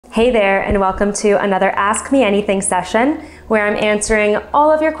Hey there, and welcome to another Ask Me Anything session, where I'm answering all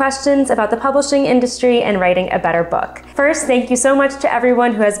of your questions about the publishing industry and writing a better book. First, thank you so much to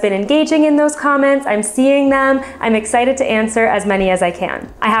everyone who has been engaging in those comments. I'm seeing them. I'm excited to answer as many as I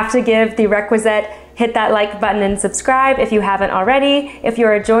can. I have to give the requisite hit that like button and subscribe if you haven't already. If you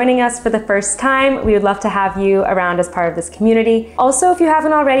are joining us for the first time, we would love to have you around as part of this community. Also, if you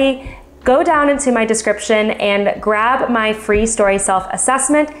haven't already, go down into my description and grab my free story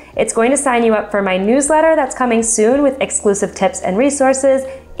self-assessment. It's going to sign you up for my newsletter that's coming soon with exclusive tips and resources,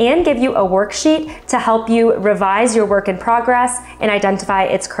 and give you a worksheet to help you revise your work in progress and identify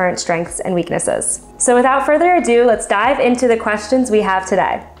its current strengths and weaknesses. So without further ado, let's dive into the questions we have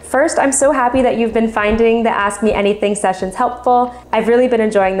today. First, I'm so happy that you've been finding the Ask Me Anything sessions helpful. I've really been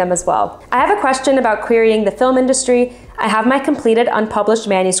enjoying them as well. I have a question about querying the film industry. I have my completed unpublished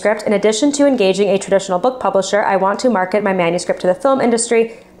manuscript. In addition to engaging a traditional book publisher, I want to market my manuscript to the film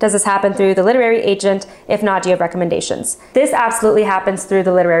industry. Does this happen through the literary agent? If not, do you have recommendations? This absolutely happens through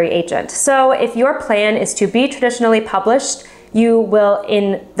the literary agent. So if your plan is to be traditionally published, you will,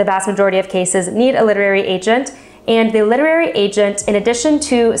 in the vast majority of cases, need a literary agent. And the literary agent, in addition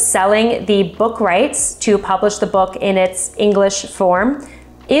to selling the book rights to publish the book in its English form,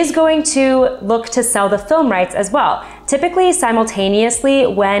 is going to look to sell the film rights as well, typically simultaneously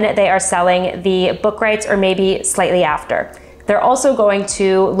when they are selling the book rights, or maybe slightly after. They're also going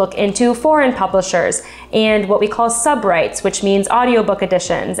to look into foreign publishers and what we call sub-rights, which means audiobook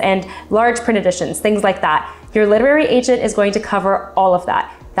editions and large print editions, things like that. Your literary agent is going to cover all of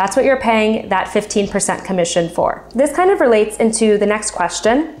that. That's what you're paying that 15% commission for. This kind of relates into the next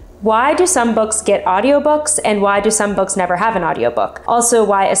question. Why do some books get audiobooks, and why do some books never have an audiobook? Also,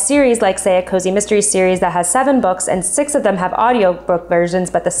 why a series like, say, a cozy mystery series that has 7 books and 6 of them have audiobook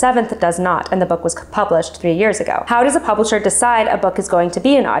versions, but the 7th does not, and the book was published 3 years ago? How does a publisher decide a book is going to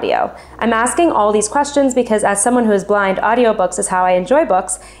be an audio? I'm asking all these questions because, as someone who is blind, audiobooks is how I enjoy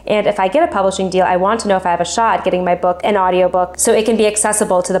books, and if I get a publishing deal, I want to know if I have a shot at getting my book an audiobook so it can be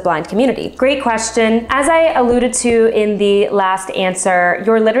accessible to the blind community. Great question. As I alluded to in the last answer,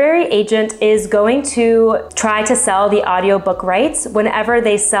 your literary agent is going to try to sell the audiobook rights whenever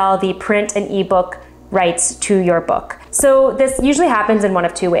they sell the print and ebook rights to your book. So this usually happens in one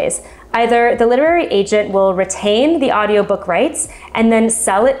of two ways. Either the literary agent will retain the audiobook rights and then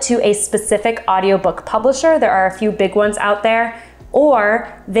sell it to a specific audiobook publisher. There are a few big ones out there.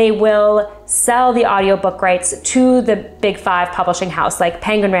 Or they will sell the audiobook rights to the big 5 publishing house, like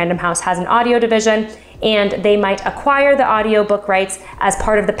Penguin Random House has an audio division, and they might acquire the audiobook rights as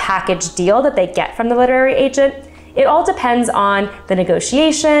part of the package deal that they get from the literary agent. It all depends on the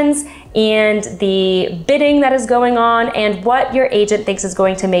negotiations and the bidding that is going on and what your agent thinks is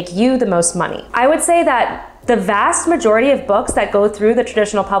going to make you the most money. I would say that the vast majority of books that go through the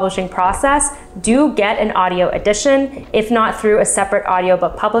traditional publishing process do get an audio edition, if not through a separate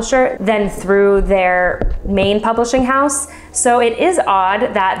audiobook publisher, then through their main publishing house. So it is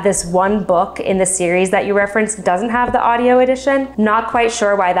odd that this one book in the series that you referenced doesn't have the audio edition. Not quite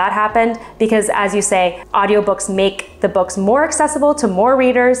sure why that happened, because as you say, audiobooks make the books more accessible to more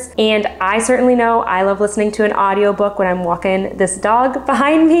readers. And I certainly know I love listening to an audiobook when I'm walking this dog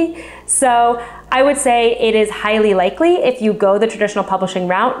behind me. So I would say it is highly likely, if you go the traditional publishing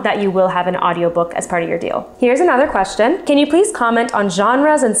route, that you will have an audiobook as part of your deal. Here's another question. Can you please comment on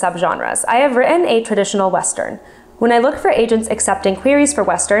genres and subgenres? I have written a traditional Western. When I look for agents accepting queries for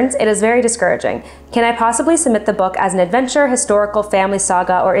Westerns, it is very discouraging. Can I possibly submit the book as an adventure, historical, family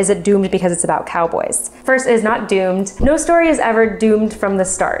saga, or is it doomed because it's about cowboys? First, it is not doomed. No story is ever doomed from the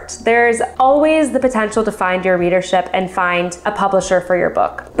start. There's always the potential to find your readership and find a publisher for your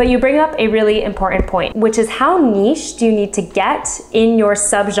book. But you bring up a really important point, which is how niche do you need to get in your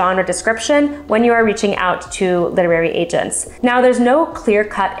subgenre description when you are reaching out to literary agents? Now, there's no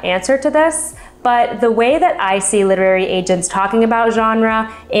clear-cut answer to this, but the way that I see literary agents talking about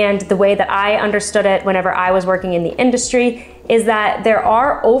genre, and the way that I understood it whenever I was working in the industry, is that there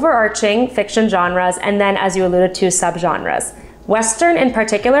are overarching fiction genres, and then, as you alluded to, subgenres. Western in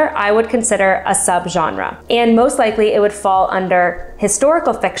particular, I would consider a subgenre. And most likely it would fall under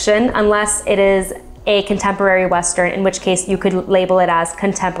historical fiction unless it is a contemporary Western, in which case you could label it as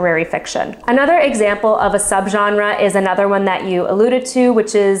contemporary fiction. Another example of a subgenre is another one that you alluded to,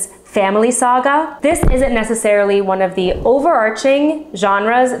 which is family saga. This isn't necessarily one of the overarching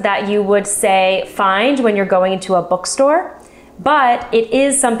genres that you would say find when you're going into a bookstore, but it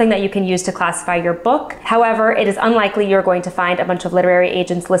is something that you can use to classify your book. However, it is unlikely you're going to find a bunch of literary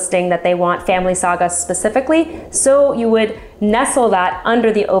agents listing that they want family saga specifically, so you would nestle that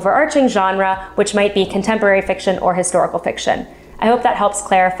under the overarching genre, which might be contemporary fiction or historical fiction. I hope that helps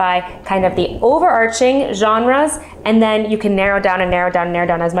clarify kind of the overarching genres, and then you can narrow down and narrow down and narrow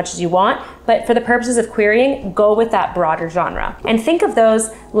down as much as you want. But for the purposes of querying, go with that broader genre. And think of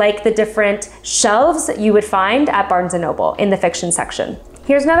those like the different shelves you would find at Barnes & Noble in the fiction section.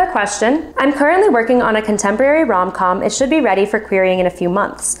 Here's another question. I'm currently working on a contemporary rom-com. It should be ready for querying in a few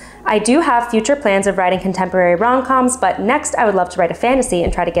months. I do have future plans of writing contemporary rom-coms, but next I would love to write a fantasy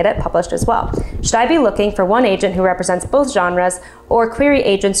and try to get it published as well. Should I be looking for one agent who represents both genres, or query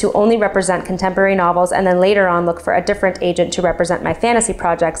agents who only represent contemporary novels and then later on look for a different agent to represent my fantasy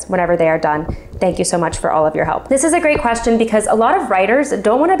projects whenever they are done? Thank you so much for all of your help. This is a great question because a lot of writers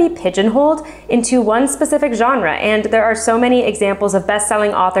don't want to be pigeonholed into one specific genre, and there are so many examples of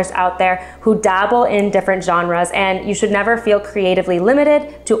best-selling authors out there who dabble in different genres, and you should never feel creatively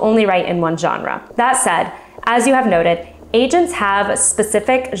limited to only write in one genre. That said, as you have noted, agents have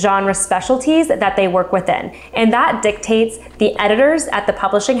specific genre specialties that they work within, and that dictates the editors at the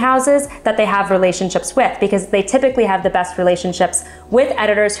publishing houses that they have relationships with, because they typically have the best relationships with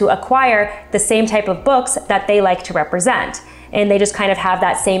editors who acquire the same type of books that they like to represent. And they just kind of have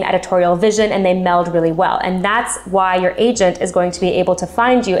that same editorial vision and they meld really well. And that's why your agent is going to be able to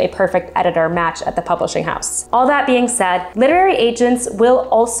find you a perfect editor match at the publishing house. All that being said, literary agents will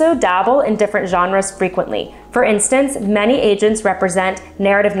also dabble in different genres frequently. For instance, many agents represent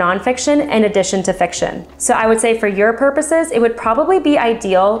narrative nonfiction in addition to fiction. So I would say for your purposes, it would probably be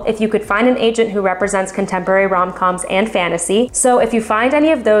ideal if you could find an agent who represents contemporary rom-coms and fantasy. So if you find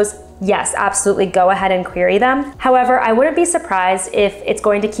any of those, yes, absolutely go ahead and query them. However, I wouldn't be surprised if it's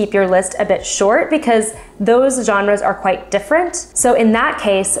going to keep your list a bit short because those genres are quite different. So in that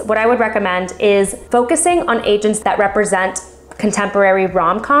case, what I would recommend is focusing on agents that represent contemporary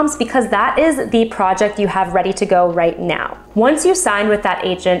rom-coms, because that is the project you have ready to go right now. Once you sign with that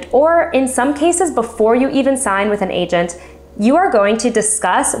agent, or in some cases before you even sign with an agent, you are going to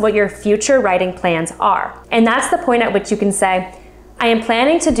discuss what your future writing plans are. And that's the point at which you can say, I am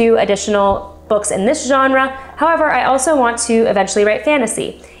planning to do additional books in this genre. However, I also want to eventually write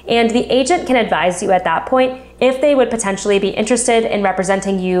fantasy. And the agent can advise you at that point if they would potentially be interested in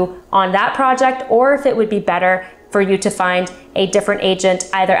representing you on that project, or if it would be better for you to find a different agent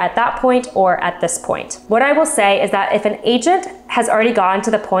either at that point or at this point. What I will say is that if an agent has already gotten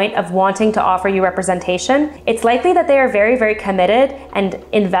to the point of wanting to offer you representation, it's likely that they are very, very committed and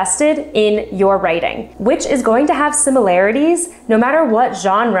invested in your writing, which is going to have similarities no matter what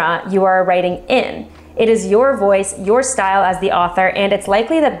genre you are writing in. It is your voice, your style as the author, and it's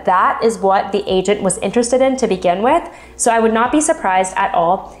likely that that is what the agent was interested in to begin with. So I would not be surprised at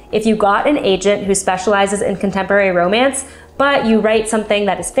all if you got an agent who specializes in contemporary romance, but you write something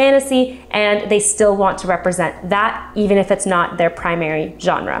that is fantasy and they still want to represent that, even if it's not their primary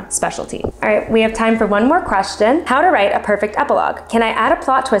genre specialty. All right, we have time for one more question. How to write a perfect epilogue. Can I add a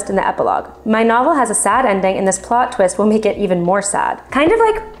plot twist in the epilogue? My novel has a sad ending and this plot twist will make it even more sad. Kind of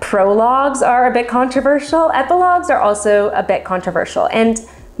like prologues are a bit controversial, epilogues are also a bit controversial. And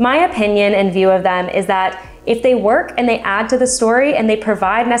my opinion and view of them is that if they work and they add to the story and they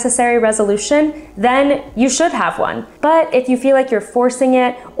provide necessary resolution, then you should have one. But if you feel like you're forcing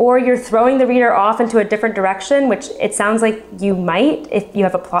it or you're throwing the reader off into a different direction, which it sounds like you might if you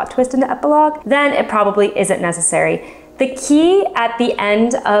have a plot twist in the epilogue, then it probably isn't necessary. The key at the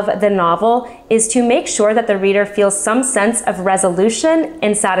end of the novel is to make sure that the reader feels some sense of resolution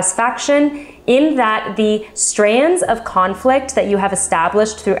and satisfaction in that the strands of conflict that you have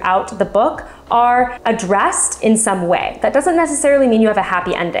established throughout the book are addressed in some way. That doesn't necessarily mean you have a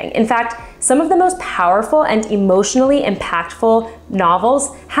happy ending. In fact, some of the most powerful and emotionally impactful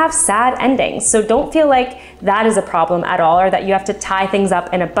novels have sad endings, so don't feel like that is a problem at all or that you have to tie things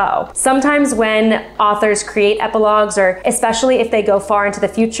up in a bow. Sometimes when authors create epilogues, or especially if they go far into the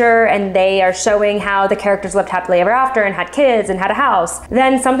future and they are showing how the characters lived happily ever after and had kids and had a house,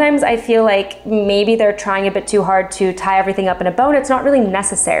 then sometimes I feel like maybe they're trying a bit too hard to tie everything up in a bow, and it's not really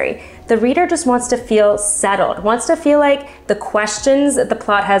necessary. The reader just wants to feel settled, wants to feel like the questions that the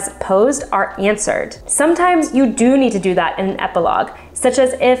plot has posed are answered. Sometimes you do need to do that in an epilogue, such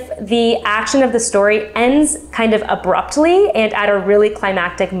as if the action of the story ends kind of abruptly and at a really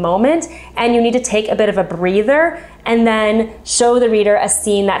climactic moment, and you need to take a bit of a breather and then show the reader a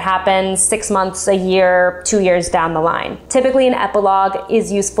scene that happens 6 months, a year, 2 years down the line. Typically an epilogue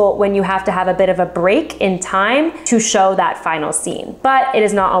is useful when you have to have a bit of a break in time to show that final scene, but it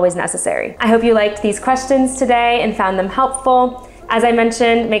is not always necessary. I hope you liked these questions today and found them helpful. As I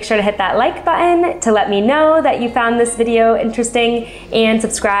mentioned, make sure to hit that like button to let me know that you found this video interesting, and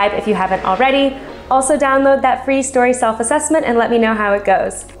subscribe if you haven't already. Also download that free story self-assessment and let me know how it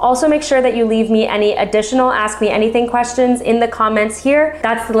goes. Also make sure that you leave me any additional Ask Me Anything questions in the comments here.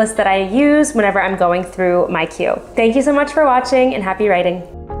 That's the list that I use whenever I'm going through my queue. Thank you so much for watching and happy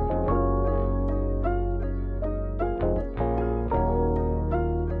writing.